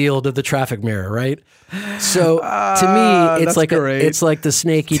distorted field of the traffic mirror, right? So to me, it's like the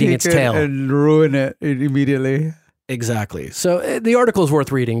snake eating its tail and ruin it immediately. Exactly. So the article is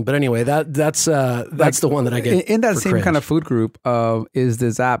worth reading, but anyway, that's the one that I get in that same cringe. kind of food group. Is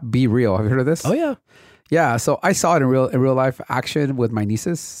this app Be Real? Have you heard of this? Oh yeah, yeah. So I saw it in real life action with my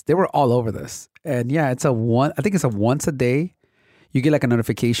nieces. They were all over this, and I think it's a once a day. You get like a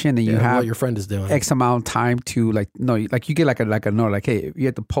notification, and you have what your friend is doing X amount of time to you get like a note, like, hey, you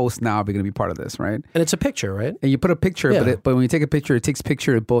have to post now. We're going to be part of this, right? And it's a picture, right? And you put a picture, but when you take a picture, it takes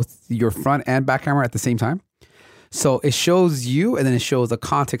picture of both your front and back camera at the same time. So it shows you, and then it shows the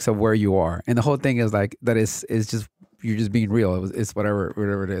context of where you are, and the whole thing is like that is just you're just being real. It's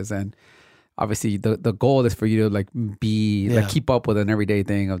whatever it is, and obviously the goal is for you to like keep up with an everyday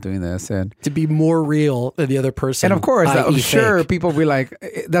thing of doing this and to be more real than the other person. And of course, I'm sure fake. people will be like,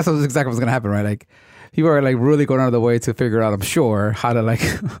 that's exactly what's going to happen, right? Like people are like really going out of the way to figure out, I'm sure, how to like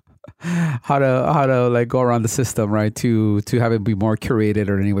how to like go around the system, right? To have it be more curated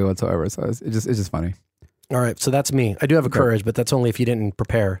or in any way whatsoever. So it's just funny. All right, so that's me. I do have a courage, but that's only if you didn't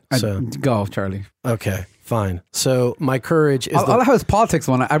prepare. So go, Charlie. Okay, fine. So my courage is all I have is politics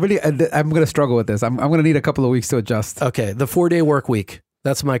one. I'm going to struggle with this. I'm going to need a couple of weeks to adjust. Okay, the 4-day work week.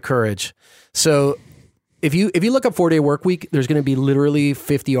 That's my courage. So if you look up 4-day work week, there's going to be literally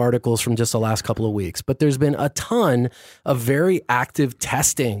 50 articles from just the last couple of weeks. But there's been a ton of very active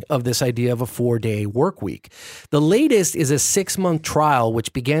testing of this idea of a 4-day work week. The latest is a 6-month trial,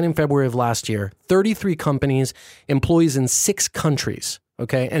 which began in February of last year. 33 companies, employees in 6 countries.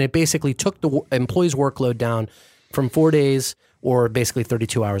 Okay, and it basically took the employees' workload down from 4 days, or basically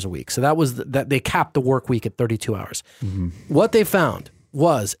 32 hours a week. So that they capped the work week at 32 hours. Mm-hmm. What they found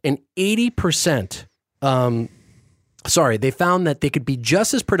was an 80%. They found that they could be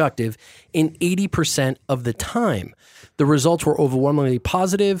just as productive in 80% of the time. The results were overwhelmingly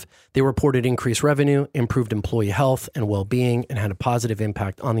positive. They reported increased revenue, improved employee health and well-being, and had a positive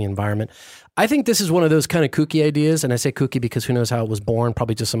impact on the environment. I think this is one of those kind of kooky ideas, and I say kooky because who knows how it was born,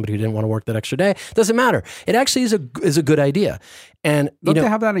 probably just somebody who didn't want to work that extra day. Doesn't matter. It actually is a good idea. And don't they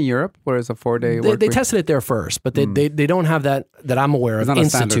have that in Europe, where it's a 4-day work They week? tested it there first, but they don't have that I'm aware of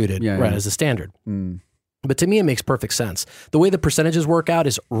instituted as a standard. But to me, it makes perfect sense. The way the percentages work out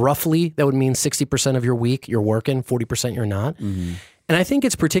is roughly, that would mean 60% of your week you're working, 40% you're not. Mm-hmm. And I think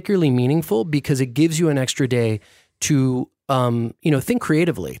it's particularly meaningful because it gives you an extra day to, think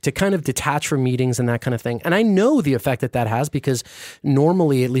creatively, to kind of detach from meetings and that kind of thing. And I know the effect that has because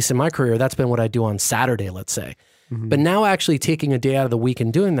normally, at least in my career, that's been what I do on Saturday, let's say. Mm-hmm. But now actually taking a day out of the week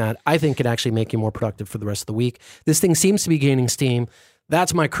and doing that, I think could actually make you more productive for the rest of the week. This thing seems to be gaining steam.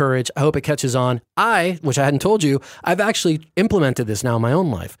 That's my courage. I hope it catches on. Which I hadn't told you, I've actually implemented this now in my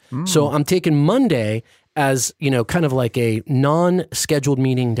own life. So I'm taking Monday as, kind of like a non-scheduled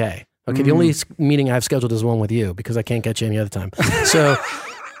meeting day. Okay, the only meeting I've scheduled is one with you because I can't get you any other time.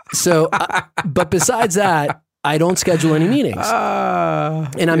 But besides that, I don't schedule any meetings.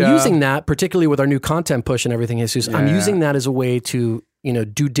 And I'm using that, particularly with our new content push and everything, Jesus, I'm using that as a way to,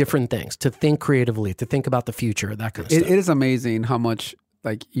 do different things, to think creatively, to think about the future, that kind of stuff. It is amazing how much,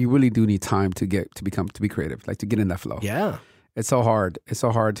 like, you really do need time to be creative, like to get in that flow. Yeah. It's so hard. It's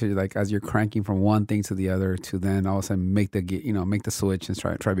so hard to, like, as you're cranking from one thing to the other, to then all of a sudden make the switch and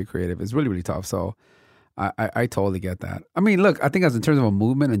try to be creative. It's really, really tough. So I totally get that. I mean, look, I think as in terms of a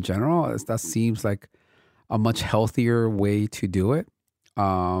movement in general, that seems like a much healthier way to do it.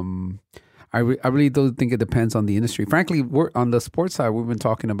 I really do think it depends on the industry. Frankly, we're on the sports side. We've been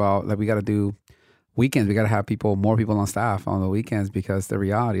talking about like we got to do weekends. We got to have more people on staff on the weekends because the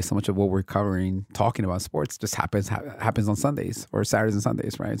reality is so much of what we're covering, talking about sports, just happens on Sundays or Saturdays and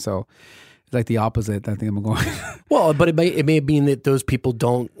Sundays, right? So it's like the opposite. I think I'm going. Well, but it may mean that those people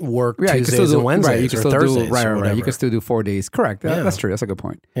don't work Tuesdays and Wednesdays or Thursdays. Right. You can still do 4 days. Correct. Yeah. That's true. That's a good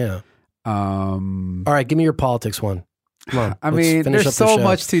point. Yeah. All right, give me your politics one. Come on. I mean, there's so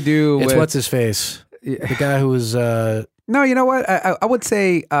much to do. It's what's his face, the guy who was. No, you know what? I would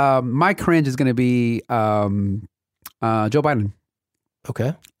say my cringe is going to be Joe Biden.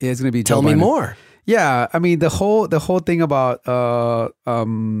 Okay, it's going to be. Tell Joe me Biden. more. Yeah, I mean the whole thing about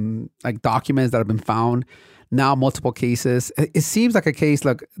like documents that have been found now, multiple cases. It seems like a case.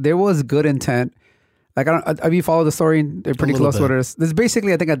 Look, there was good intent Like, have you followed the story? They're pretty close to what it is. There's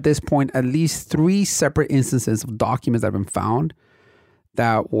basically, I think at this point, at least 3 separate instances of documents that have been found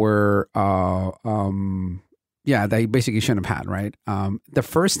that were, that he basically shouldn't have had, right? The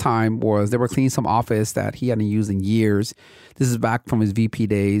first time was they were cleaning some office that he hadn't used in years. This is back from his VP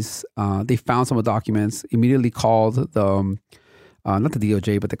days. They found some of the documents, immediately called the, not the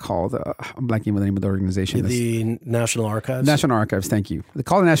DOJ, but they called, I'm blanking with the name of the organization. The National Archives? National Archives, thank you. They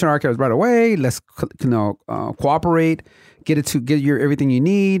called the National Archives right away. Let's, cooperate, get everything you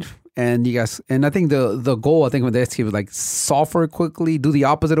need. And you guys, and I think the goal, I think when they was like solve for it quickly, do the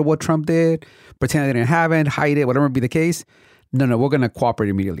opposite of what Trump did, pretend they didn't have it, hide it, whatever be the case. No, we're going to cooperate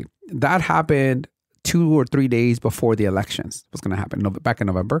immediately. That happened 2 or 3 days before the elections. What's going to happen back in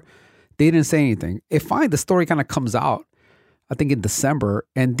November? They didn't say anything. The story kind of comes out, I think in December,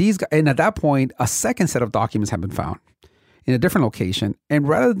 and at that point, a second set of documents have been found in a different location. And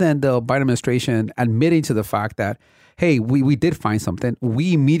rather than the Biden administration admitting to the fact that, hey, we did find something,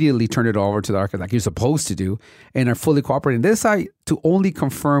 we immediately turned it over to the archive like you're supposed to do and are fully cooperating. They decide to only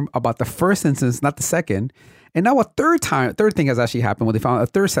confirm about the first instance, not the second. And now a third thing has actually happened when they found a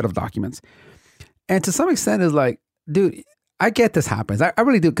third set of documents. And to some extent is like, dude, I get this happens. I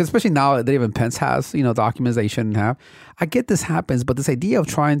really do, because especially now that even Pence has, documents that he shouldn't have. I get this happens, but this idea of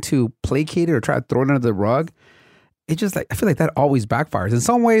trying to placate it or try to throw it under the rug, it just I feel like that always backfires. In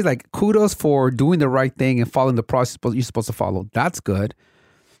some ways, like kudos for doing the right thing and following the process you're supposed to follow. That's good.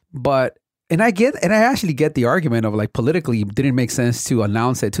 But, and I actually get the argument of like politically it didn't make sense to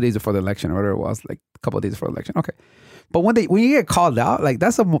announce it 2 days before the election or whatever it was, like a couple of days before the election. Okay. But when you get called out, like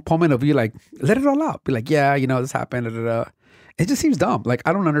that's a moment of you like, let it all out. Be like, yeah, this happened. It just seems dumb. Like,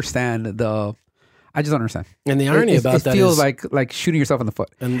 I don't understand I just don't understand. And the irony about that is... It feels like shooting yourself in the foot.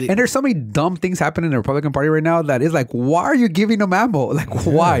 And there's so many dumb things happening in the Republican Party right now that is like, why are you giving them ammo? Like,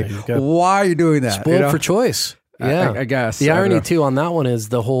 why? Why are you doing that? Spoiled for choice. Yeah. I guess. The irony, too, on that one is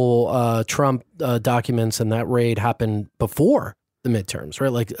the whole Trump documents and that raid happened before the midterms,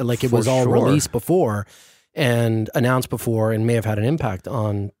 right? Like it was all released before and announced before and may have had an impact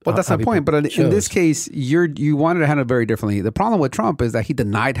on... Well, that's the point. But in this case, you wanted to handle it very differently. The problem with Trump is that he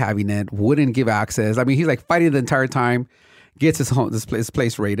denied having it, wouldn't give access. I mean, he's like fighting the entire time, gets his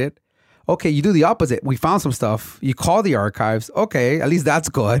place raided. Okay, you do the opposite. We found some stuff. You call the archives. Okay, at least that's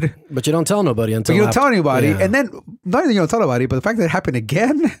good. But you don't tell nobody until... But you don't tell anybody. Yeah. And then, not only you don't tell nobody, but the fact that it happened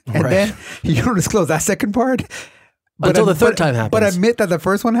again, and then you don't disclose that second part... Until the third time happens. But admit that the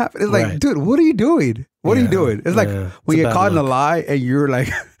first one happened. It's like, dude, what are you doing? What are you doing? It's like when you get caught in a lie and you're like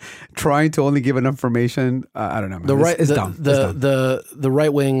trying to only give enough information. I don't know. Man. It's dumb. The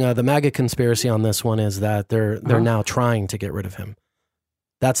right wing, the MAGA conspiracy on this one is that they're now trying to get rid of him.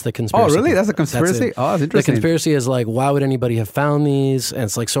 That's the conspiracy. Oh, really? That's a conspiracy? That's interesting. The conspiracy is like, why would anybody have found these? And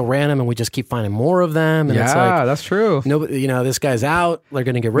it's like so random, and we just keep finding more of them. And it's like, that's true. Nobody, this guy's out. They're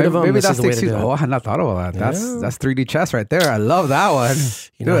going to get rid of him. Maybe that's the way to do it. Oh, I had not thought about that. That's 3D chess right there. I love that one.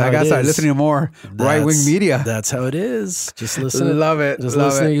 Dude, I got to start listening to more right-wing media. That's how it is. Just listen. Love it. Just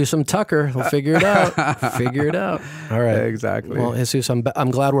listen to you some Tucker. We'll figure it out. All right. Exactly. Well, Jesus, I'm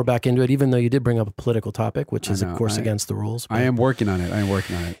glad we're back into it, even though you did bring up a political topic, which is, of course, against the rules. I am working on it.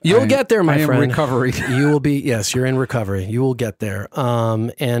 You'll get there, my friend. I am recovering. You will be, yes, you're in recovery. You will get there.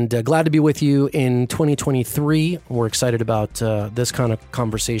 And glad to be with you in 2023. We're excited about this kind of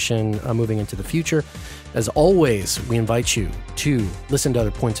conversation moving into the future. As always, we invite you to listen to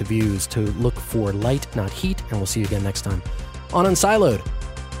other points of views, to look for light, not heat, and we'll see you again next time on Unsiloed.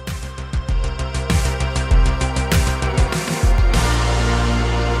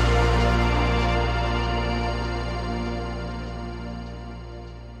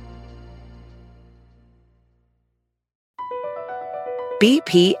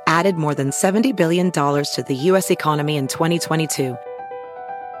 BP added more than $70 billion to the U.S. economy in 2022.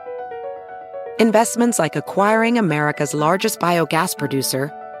 Investments like acquiring America's largest biogas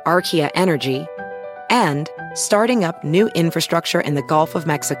producer, Archaea Energy, and starting up new infrastructure in the Gulf of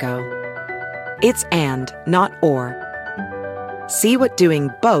Mexico. It's and, not or. See what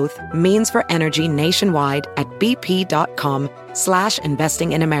doing both means for energy nationwide at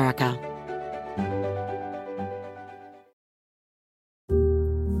bp.com/investing in America.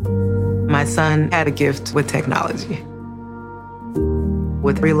 My son had a gift with technology.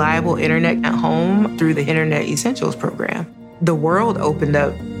 With reliable internet at home through the Internet Essentials program, the world opened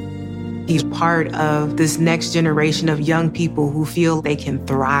up. He's part of this next generation of young people who feel they can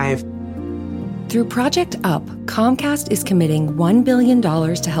thrive. Through Project UP, Comcast is committing $1 billion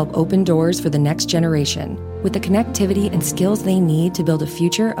to help open doors for the next generation with the connectivity and skills they need to build a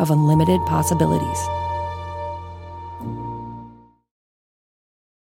future of unlimited possibilities.